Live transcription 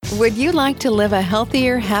Would you like to live a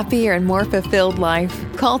healthier, happier, and more fulfilled life?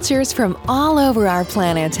 Cultures from all over our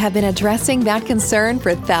planet have been addressing that concern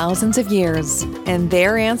for thousands of years, and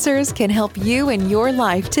their answers can help you in your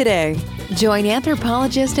life today. Join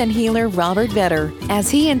anthropologist and healer Robert Vetter as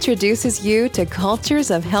he introduces you to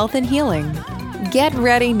cultures of health and healing. Get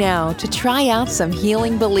ready now to try out some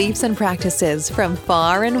healing beliefs and practices from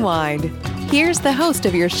far and wide. Here's the host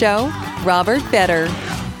of your show, Robert Vetter.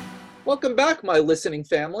 Welcome back, my listening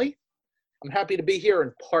family. I'm happy to be here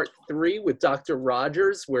in part 3 with Dr.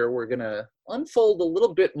 Rogers, where we're going to unfold a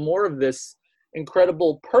little bit more of this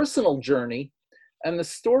incredible personal journey and the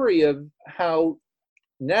story of how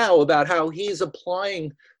he's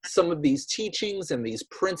applying some of these teachings and these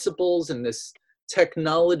principles and this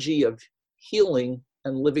technology of healing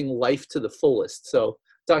and living life to the fullest. So,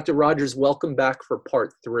 Dr. Rogers, welcome back for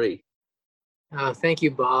part 3. Thank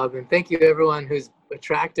you, Bob, and thank you everyone who's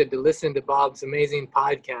attracted to listen to Bob's amazing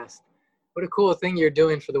podcast. What a cool thing you're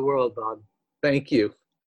doing for the world, Bob. Thank you.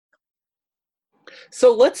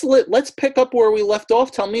 So let's pick up where we left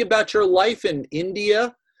off. Tell me about your life in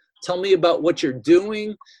India. Tell me about what you're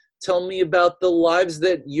doing. Tell me about the lives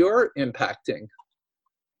that you're impacting.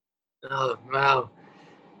 Oh, wow.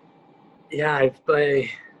 Yeah,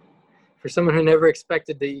 for someone who never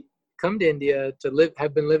expected to come to India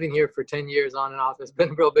have been living here for 10 years on and off. It's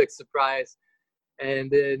been a real big surprise.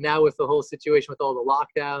 And now with the whole situation with all the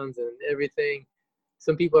lockdowns and everything,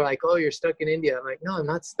 some people are like, oh, you're stuck in India. I'm like, no, I'm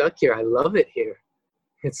not stuck here. I love it here.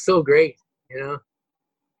 It's so great,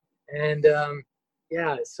 And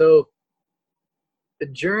so the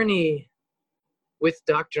journey with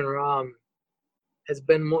Dr. Ram has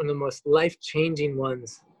been one of the most life-changing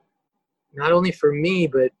ones, not only for me,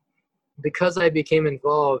 but because I became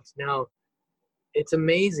involved. Now, it's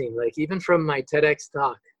amazing. Like, even from my TEDx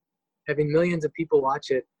talk, having millions of people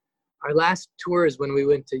watch it, our last tours when we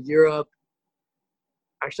went to Europe,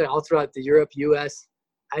 actually all throughout the Europe, US,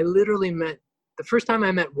 I literally the first time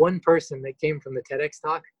I met one person that came from the TEDx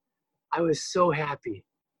talk, I was so happy.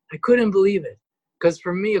 I couldn't believe it. Because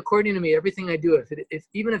for me, according to me, everything I do,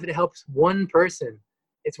 even if it helps one person,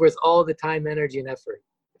 it's worth all the time, energy, and effort.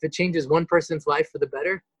 If it changes one person's life for the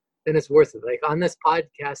better, then it's worth it. Like on this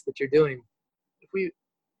podcast that you're doing, if we,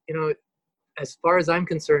 as far as I'm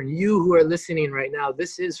concerned, you who are listening right now,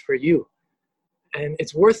 this is for you. And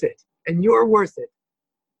it's worth it. And you're worth it.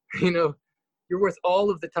 You're worth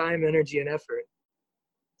all of the time, energy, and effort.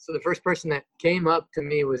 So the first person that came up to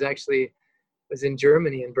me was in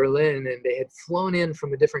Germany, in Berlin, and they had flown in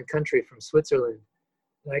from a different country, from Switzerland.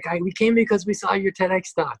 Like, we came because we saw your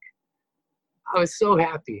TEDx talk. I was so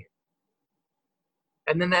happy.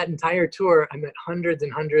 And then that entire tour, I met hundreds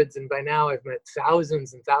and hundreds, and by now I've met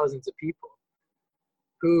thousands and thousands of people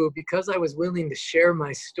who, because I was willing to share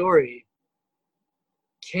my story,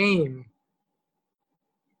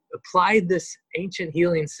 applied this ancient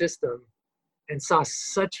healing system and saw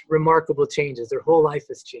such remarkable changes. Their whole life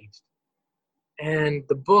has changed. And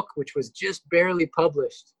the book, which was just barely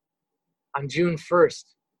published on June 1st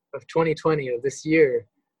of 2020 of this year,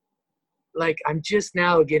 like, I'm just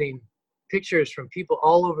now getting pictures from people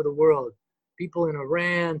all over the world, people in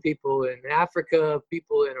Iran, people in Africa,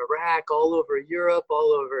 people in Iraq, all over Europe,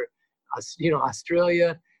 all over,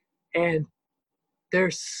 Australia. And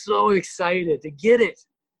they're so excited to get it.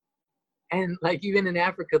 And like, even in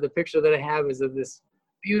Africa, the picture that I have is of this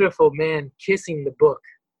beautiful man kissing the book,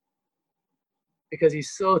 because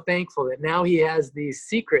he's so thankful that now he has these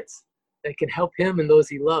secrets that can help him and those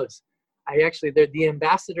he loves. They're the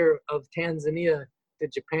ambassador of Tanzania to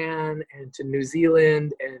Japan and to New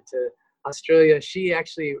Zealand and to Australia. She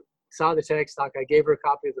actually saw the TEDx talk. I gave her a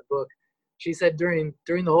copy of the book. She said during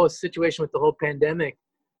the whole situation with the whole pandemic,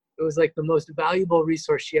 it was like the most valuable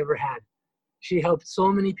resource she ever had. She helped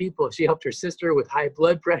so many people. She helped her sister with high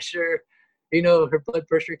blood pressure. Her blood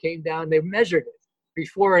pressure came down. They measured it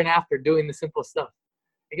before and after doing the simple stuff.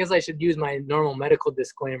 I guess I should use my normal medical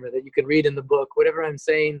disclaimer that you can read in the book. Whatever I'm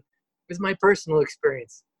saying is my personal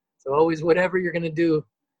experience. So always, whatever you're going to do,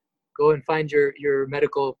 go and find your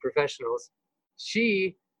medical professionals.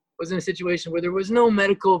 She was in a situation where there was no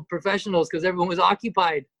medical professionals because everyone was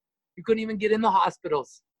occupied. You couldn't even get in the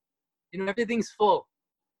hospitals. Everything's full.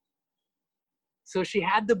 So she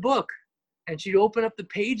had the book, and she'd open up the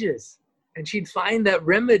pages, and she'd find that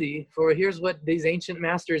remedy for, here's what these ancient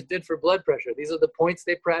masters did for blood pressure. These are the points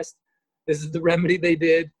they pressed. This is the remedy they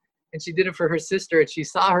did. And she did it for her sister, and she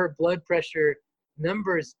saw her blood pressure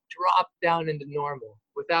numbers drop down into normal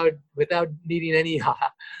without needing any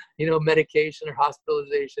medication or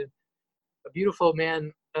hospitalization. A beautiful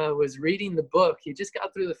man was reading the book. He just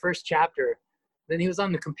got through the first chapter, Then he was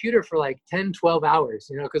on the computer for like 10, 12 hours,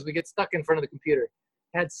 you know, because we get stuck in front of the computer.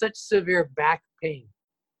 Had such severe back pain.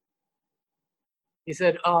 He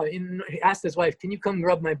said, he asked his wife, can you come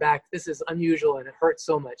rub my back? This is unusual and it hurts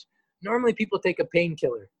so much. Normally people take a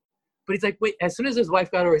painkiller. But he's like, wait, as soon as his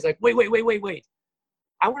wife got over, he's like, wait.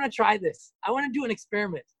 I want to try this. I want to do an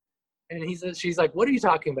experiment. And she's like, what are you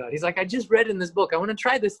talking about? He's like, I just read in this book. I want to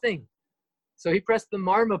try this thing. So he pressed the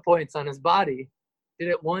Marma points on his body, did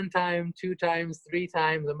it 1 time, 2 times, 3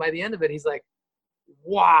 times. And by the end of it, he's like,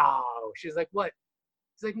 wow. She's like, what?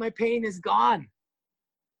 He's like, my pain is gone.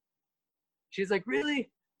 She's like,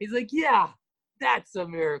 really? He's like, yeah, that's a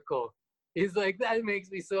miracle. He's like, that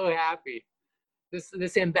makes me so happy.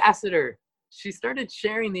 This ambassador, she started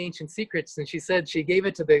sharing the ancient secrets, and she said she gave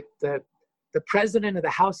it to the president of the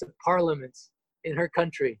House of Parliaments in her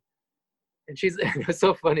country. And it was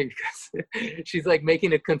so funny because she's like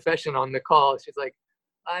making a confession on the call. She's like,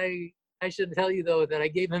 I should tell you though that I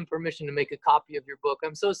gave him permission to make a copy of your book.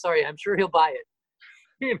 I'm so sorry. I'm sure he'll buy it.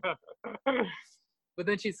 You know. But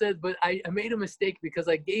then she said, but I made a mistake because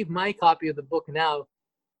I gave my copy of the book now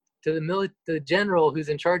to the general who's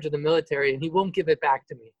in charge of the military, and he won't give it back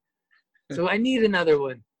to me. So I need another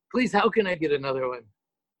one. Please, how can I get another one?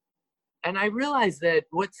 And I realized that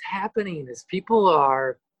what's happening is people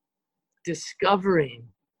are discovering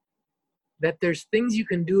that there's things you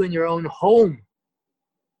can do in your own home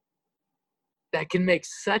that can make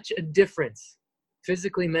such a difference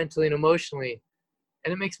physically, mentally, and emotionally.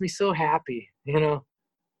 And it makes me so happy, you know.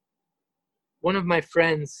 One of my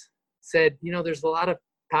friends said, you know, there's a lot of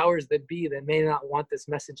powers that be that may not want this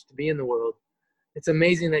message to be in the world. It's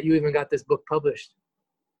amazing that you even got this book published.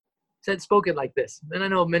 Spoke it like this. And I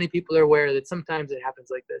know many people are aware that sometimes it happens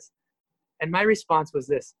like this. And my response was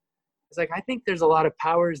this. It's like, I think there's a lot of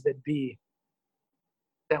powers that be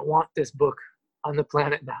that want this book on the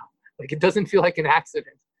planet now. Like, it doesn't feel like an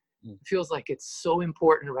accident. It feels like it's so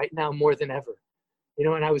important right now more than ever. You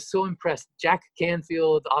know, and I was so impressed. Jack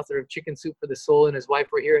Canfield, the author of Chicken Soup for the Soul, and his wife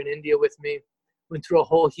were here in India with me, went through a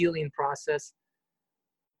whole healing process.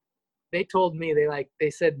 They told me, they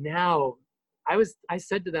said now, I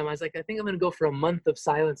said to them, I was like, I think I'm going to go for a month of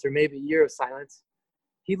silence or maybe a year of silence.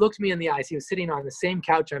 He looked me in the eyes. He was sitting on the same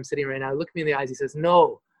couch I'm sitting right now. He looked me in the eyes. He says,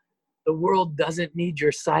 no, the world doesn't need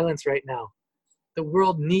your silence right now. The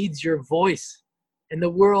world needs your voice, and the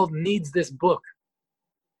world needs this book.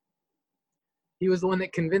 He was the one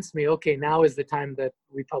that convinced me, okay, now is the time that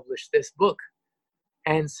we publish this book.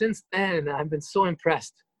 And since then, I've been so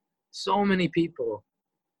impressed. So many people.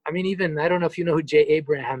 I mean, even, I don't know if you know who Jay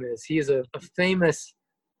Abraham is. He is a famous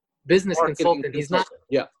business consultant. He's not,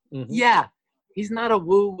 yeah. Mm-hmm. Yeah, he's not a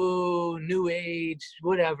woo-woo, new age,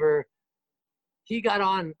 whatever. He got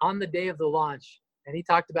on the day of the launch, and he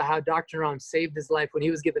talked about how Dr. Ram saved his life when he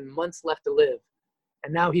was given months left to live.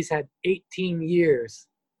 And now he's had 18 years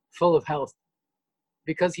full of health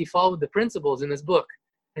because he followed the principles in this book.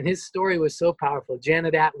 And his story was so powerful.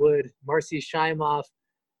 Janet Atwood, Marcy Shimoff,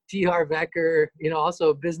 T. Harv Eker, you know, also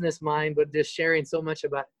a business mind, but just sharing so much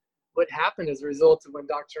about what happened as a result of when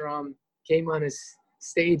Dr. Ram came on his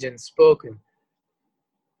stage and spoke. And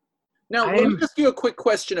now, let me ask you a quick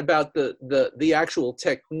question about the actual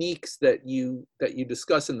techniques that you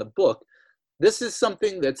discuss in the book. This is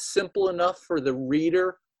something that's simple enough for the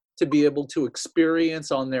reader to be able to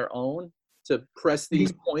experience on their own, to press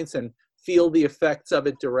these points and feel the effects of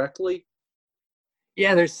it directly?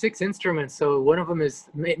 Yeah, there's 6 instruments. So one of them is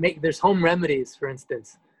there's home remedies, for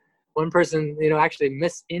instance. One person, you know, actually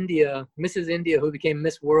Mrs. India, who became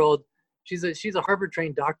Miss World, she's a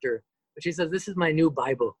Harvard-trained doctor, but she says, this is my new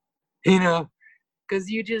Bible, you know, because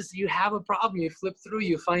you have a problem, you flip through,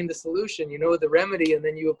 you find the solution, you know the remedy, and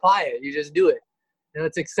then you apply it. You just do it. You know,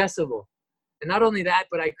 it's accessible. And not only that,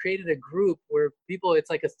 but I created a group where people, it's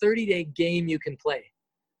like a 30-day game you can play.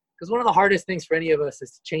 Because one of the hardest things for any of us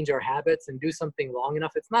is to change our habits and do something long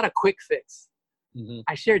enough. It's not a quick fix. Mm-hmm.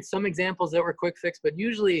 I shared some examples that were quick fix, but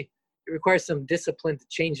usually it requires some discipline to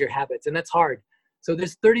change your habits, and that's hard. So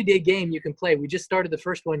this 30-day game you can play. We just started the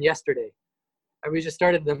first one yesterday. We just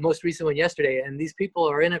started the most recent one yesterday, and these people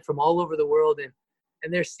are in it from all over the world,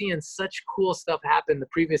 and they're seeing such cool stuff happen the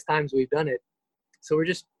previous times we've done it. So we're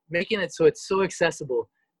just making it so it's so accessible.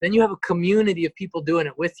 Then you have a community of people doing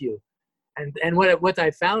it with you. And what I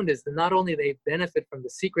found is that not only they benefit from the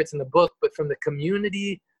secrets in the book, but from the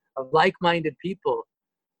community of like-minded people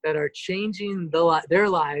that are changing their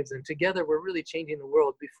lives, and together we're really changing the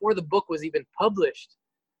world. Before the book was even published,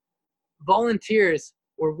 volunteers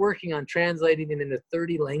were working on translating it into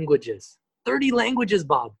 30 languages. 30 languages,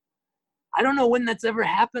 Bob. I don't know when that's ever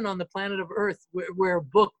happened on the planet of Earth where a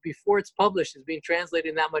book, before it's published, is being translated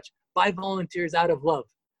in that much by volunteers out of love.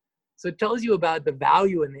 So it tells you about the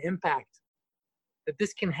value and the impact that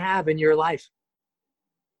this can have in your life.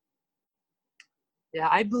 Yeah,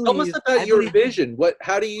 I believe. Tell us about your vision.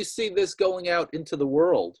 How do you see this going out into the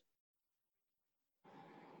world?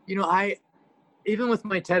 You know, even with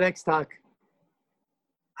my TEDx talk,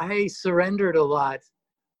 I surrendered a lot.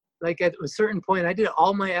 Like at a certain point, I did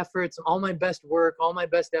all my efforts, all my best work, all my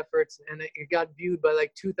best efforts, and it got viewed by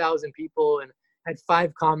like 2,000 people and had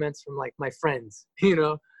 5 comments from like my friends, you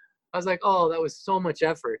know? I was like, oh, that was so much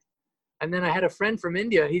effort. And then I had a friend from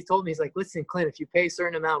India. He told me, he's like, listen, Clint, if you pay a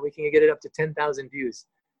certain amount, we can get it up to 10,000 views.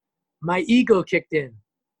 My ego kicked in.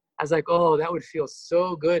 I was like, oh, that would feel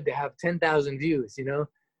so good to have 10,000 views, you know?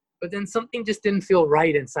 But then something just didn't feel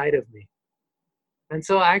right inside of me. And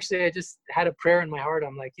so I just had a prayer in my heart.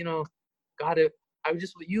 I'm like, you know, God,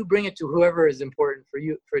 you bring it to whoever is important for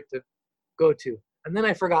it to go to. And then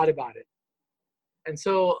I forgot about it. And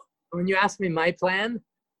so when you ask me my plan,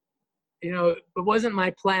 you know, it wasn't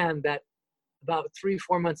my plan that about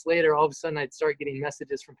 3-4 months later, all of a sudden I'd start getting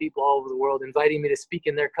messages from people all over the world, inviting me to speak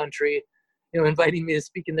in their country, you know, inviting me to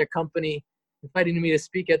speak in their company, inviting me to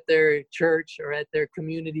speak at their church or at their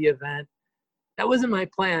community event. That wasn't my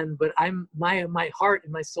plan, but my heart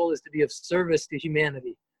and my soul is to be of service to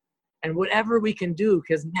humanity. And whatever we can do,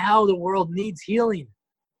 because now the world needs healing.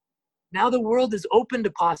 Now the world is open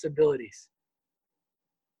to possibilities.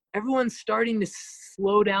 Everyone's starting to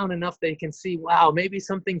slow down enough they can see, wow, maybe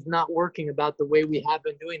something's not working about the way we have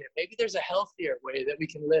been doing it. Maybe there's a healthier way that we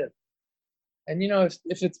can live. And, you know,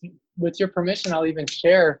 if it's with your permission, I'll even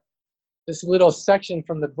share this little section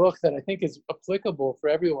from the book that I think is applicable for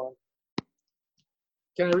everyone.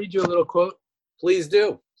 Can I read you a little quote? Please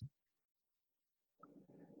do.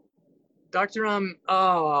 Dr.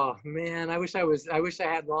 Oh man, I wish I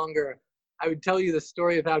had longer. I would tell you the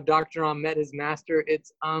story of how Dr. met his master.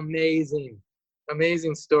 It's amazing.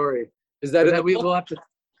 Amazing story. Is that in the book? We'll have to,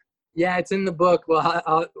 yeah, it's in the book. Well,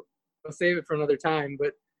 I'll save it for another time.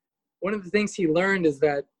 But one of the things he learned is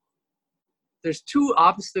that there's 2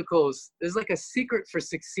 obstacles. There's like a secret for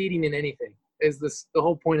succeeding in anything, is the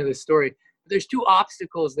whole point of this story. There's 2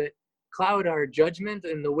 obstacles that cloud our judgment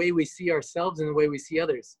and the way we see ourselves and the way we see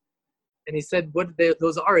others. And he said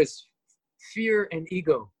those are is fear and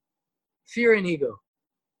ego. Fear and ego.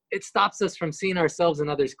 It stops us from seeing ourselves and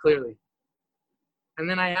others clearly. And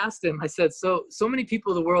then I asked him, I said, so many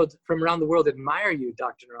people from around the world admire you,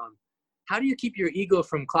 Dr. Naram. How do you keep your ego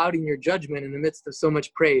from clouding your judgment in the midst of so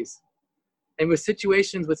much praise? And with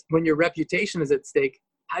situations when your reputation is at stake,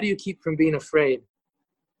 how do you keep from being afraid?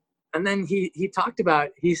 And then he talked about,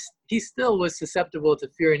 he still was susceptible to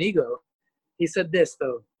fear and ego. He said this,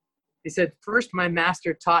 though. He said, first, my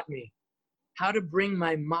master taught me how to bring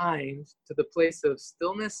my mind to the place of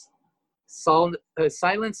stillness, silence,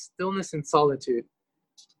 stillness, and solitude.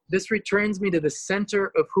 This returns me to the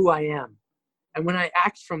center of who I am. And when I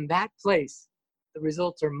act from that place, the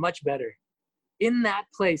results are much better. In that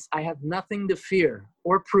place, I have nothing to fear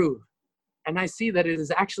or prove. And I see that it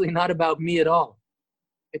is actually not about me at all.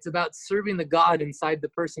 It's about serving the God inside the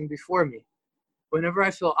person before me. Whenever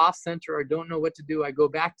I feel off center or don't know what to do, I go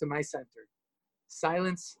back to my center.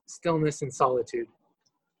 Silence, stillness, and solitude.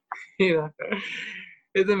 You know,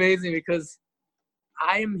 it's amazing because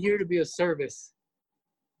I am here to be of service.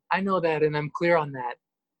 I know that, and I'm clear on that.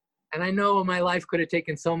 And I know my life could have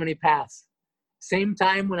taken so many paths. Same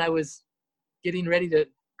time when I was getting ready to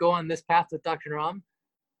go on this path with Dr. Naram,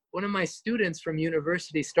 one of my students from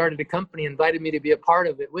university started a company, invited me to be a part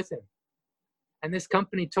of it with him. And this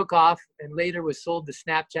company took off and later was sold to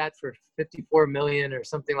Snapchat for 54 million or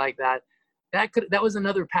something like that. That was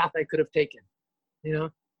another path I could have taken, you know?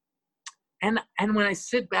 And when I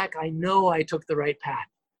sit back, I know I took the right path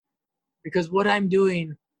because what I'm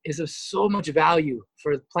doing is of so much value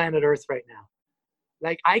for planet Earth right now.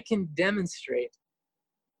 Like I can demonstrate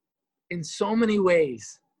in so many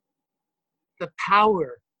ways the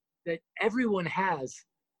power that everyone has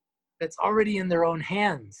that's already in their own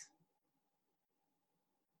hands.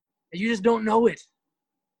 You just don't know it.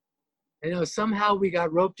 You know, somehow we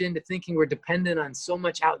got roped into thinking we're dependent on so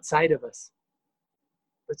much outside of us.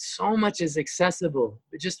 But so much is accessible,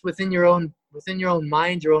 just within your own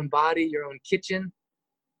mind, your own body, your own kitchen.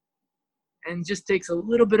 And just takes a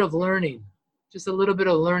little bit of learning, just a little bit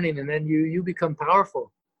of learning, and then you become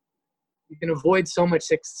powerful. You can avoid so much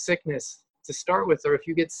sickness to start with, or if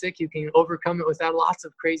you get sick, you can overcome it without lots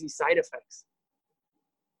of crazy side effects.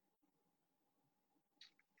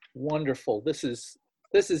 Wonderful. This is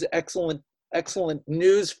excellent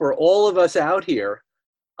news for all of us out here.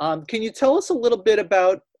 Can you tell us a little bit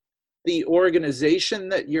about the organization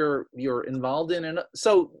that you're involved in? And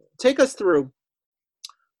so take us through.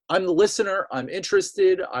 I'm the listener, I'm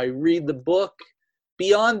interested, I read the book.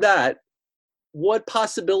 Beyond that, what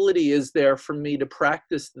possibility is there for me to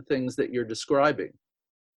practice the things that you're describing?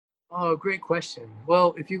 Oh, great question.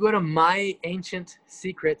 Well, if you go to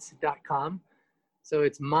myancientsecrets.com, so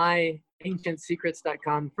it's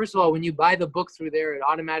myancientsecrets.com. First of all, when you buy the book through there, it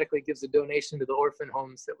automatically gives a donation to the orphan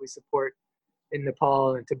homes that we support in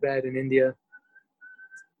Nepal and Tibet and India.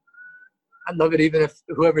 I'd love it even if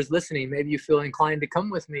whoever's listening, maybe you feel inclined to come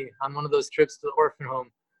with me on one of those trips to the orphan home,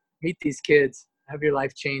 meet these kids, have your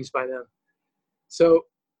life changed by them. So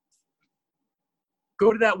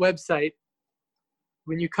go to that website.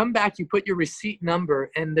 When you come back, you put your receipt number,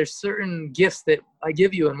 and there's certain gifts that I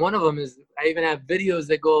give you. And one of them is I even have videos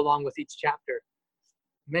that go along with each chapter.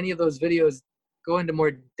 Many of those videos go into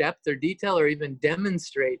more depth or detail or even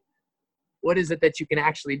demonstrate what is it that you can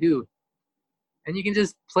actually do. And you can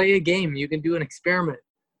just play a game. You can do an experiment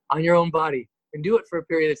on your own body and do it for a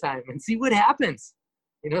period of time and see what happens.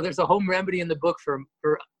 You know, there's a home remedy in the book for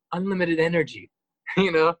unlimited energy.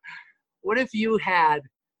 You know, what if you had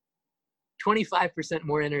 25%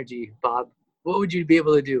 more energy, Bob? What would you be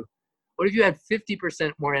able to do? What if you had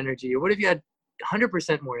 50% more energy? Or what if you had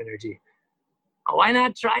 100% more energy? Why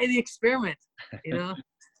not try the experiment? You know,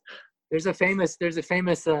 there's a famous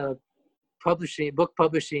book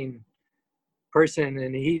publishing person,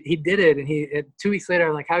 and he did it, and 2 weeks later,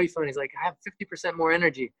 I'm like, how are you feeling? He's like, I have 50% more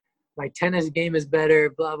energy. My tennis game is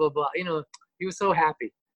better, blah, blah, blah. You know, he was so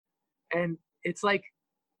happy. And it's like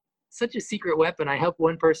such a secret weapon. I helped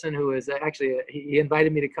one person who was actually, he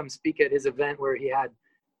invited me to come speak at his event where he had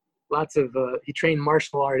lots of, he trained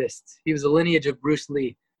martial artists. He was a lineage of Bruce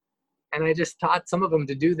Lee. And I just taught some of them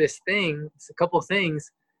to do this thing, a couple things.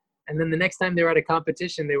 And then the next time they were at a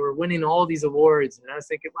competition, they were winning all these awards. And I was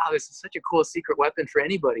thinking, wow, this is such a cool secret weapon for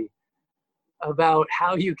anybody about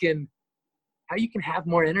how you can have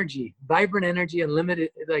more energy, vibrant energy,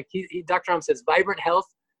 unlimited, like Dr. Ram says, vibrant health,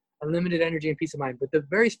 unlimited energy and peace of mind. But the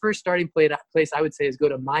very first starting place I would say is go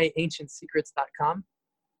to myancientsecrets.com,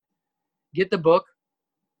 get the book,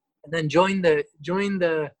 and then join the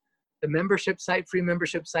membership site, free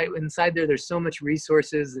membership site. Inside there's so much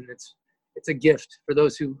resources, and it's a gift for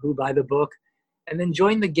those who buy the book. And then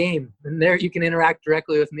join the game, and there you can interact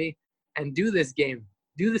directly with me and do this game,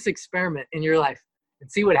 do this experiment in your life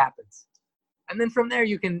and see what happens. And then from there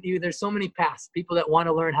there's so many paths. People that want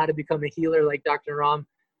to learn how to become a healer like Dr. Ram.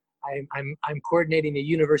 I'm coordinating a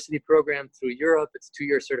university program through Europe. It's a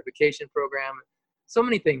 2-year certification program. So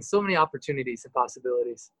many things, so many opportunities and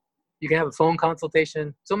possibilities. You can have a phone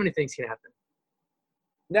consultation. So many things can happen.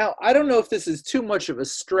 Now, I don't know if this is too much of a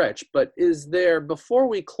stretch, but before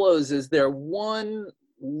we close, is there one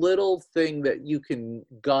little thing that you can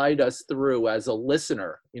guide us through as a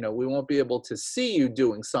listener? You know, we won't be able to see you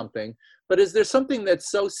doing something, but is there something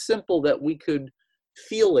that's so simple that we could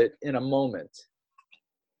feel it in a moment?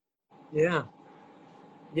 Yeah,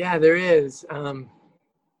 there is. How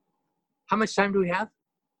much time do we have?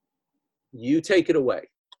 You take it away.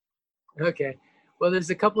 Okay. Well, there's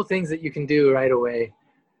a couple things that you can do right away.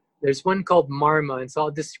 There's one called Marma, and so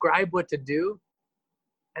I'll describe what to do,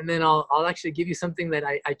 and then I'll actually give you something that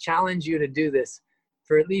I challenge you to do this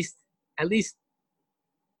for at least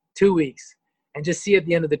 2 weeks, and just see at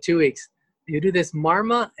the end of the 2 weeks, you do this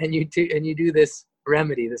Marma and you do this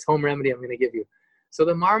remedy, this home remedy I'm going to give you. So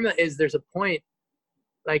the Marma is, there's a point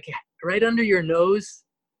like right under your nose,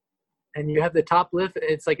 and you have the top lip.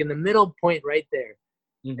 It's like in the middle point right there.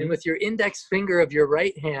 Mm-hmm. And with your index finger of your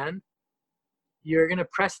right hand, you're going to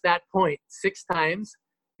press that point 6 times.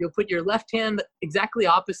 You'll put your left hand exactly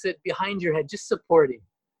opposite behind your head, just supporting.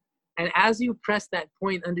 And as you press that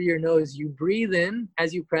point under your nose, you breathe in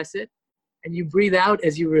as you press it, and you breathe out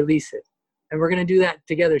as you release it. And we're going to do that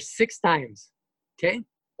together 6 times. Okay?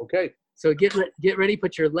 Okay. So get ready.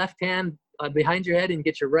 Put your left hand behind your head and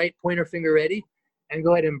get your right pointer finger ready. And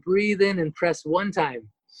go ahead and breathe in and press 1 time.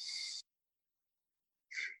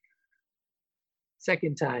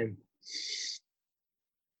 2nd time.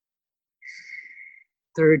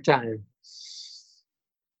 3rd time.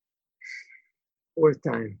 4th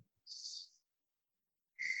time.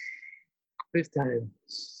 5th time.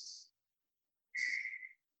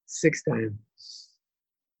 6th time.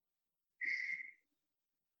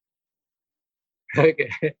 Okay.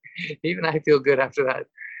 Even I feel good after that.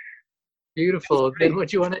 Beautiful. Then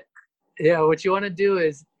what you want to do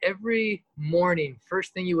is every morning,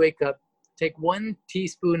 first thing you wake up, take 1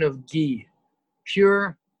 teaspoon of ghee,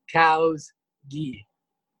 pure cow's ghee.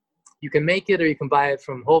 You can make it or you can buy it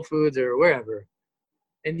from Whole Foods or wherever.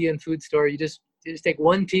 Indian food store. You just take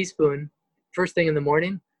 1 teaspoon first thing in the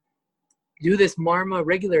morning. Do this marma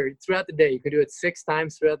regular throughout the day. You can do it 6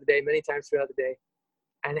 times throughout the day, many times throughout the day.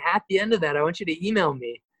 And at the end of that, I want you to email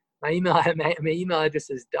me. My email address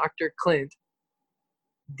is Dr. Clint,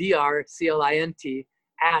 DrClint,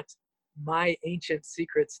 at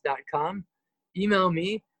myancientsecrets.com. Email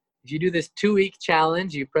me. If you do this 2-week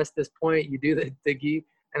challenge, you press this point, you do the ghee,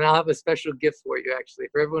 and I'll have a special gift for you, actually.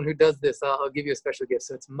 For everyone who does this, I'll give you a special gift.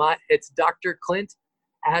 So it's Dr. Clint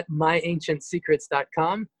at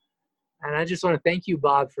myancientsecrets.com. And I just want to thank you,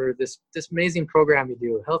 Bob, for this amazing program you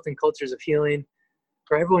do, Health and Cultures of Healing.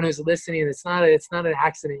 For everyone who's listening, it's not an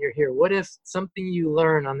accident you're here. What if something you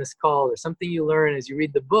learn on this call or something you learn as you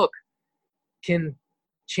read the book can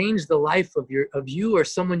change the life of you or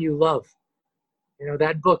someone you love? You know,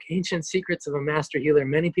 that book, Ancient Secrets of a Master Healer,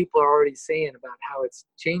 many people are already saying about how it's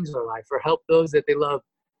changed their life or helped those that they love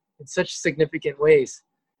in such significant ways.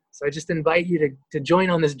 So I just invite you to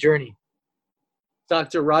join on this journey.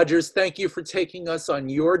 Dr. Rogers, thank you for taking us on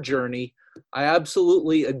your journey. I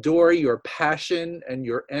absolutely adore your passion and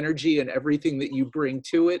your energy and everything that you bring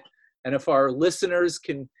to it. And if our listeners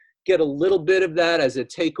can get a little bit of that as a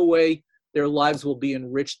takeaway, their lives will be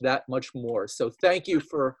enriched that much more. So thank you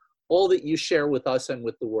for all that you share with us and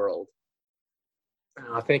with the world.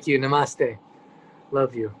 Oh, thank you. Namaste.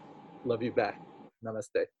 Love you. Love you back.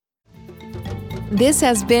 Namaste. This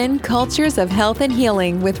has been Cultures of Health and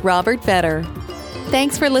Healing with Robert Vetter.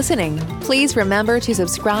 Thanks for listening. Please remember to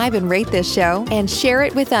subscribe and rate this show and share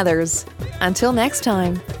it with others. Until next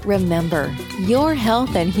time, remember, your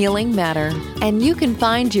health and healing matter, and you can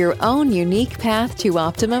find your own unique path to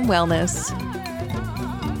optimum wellness.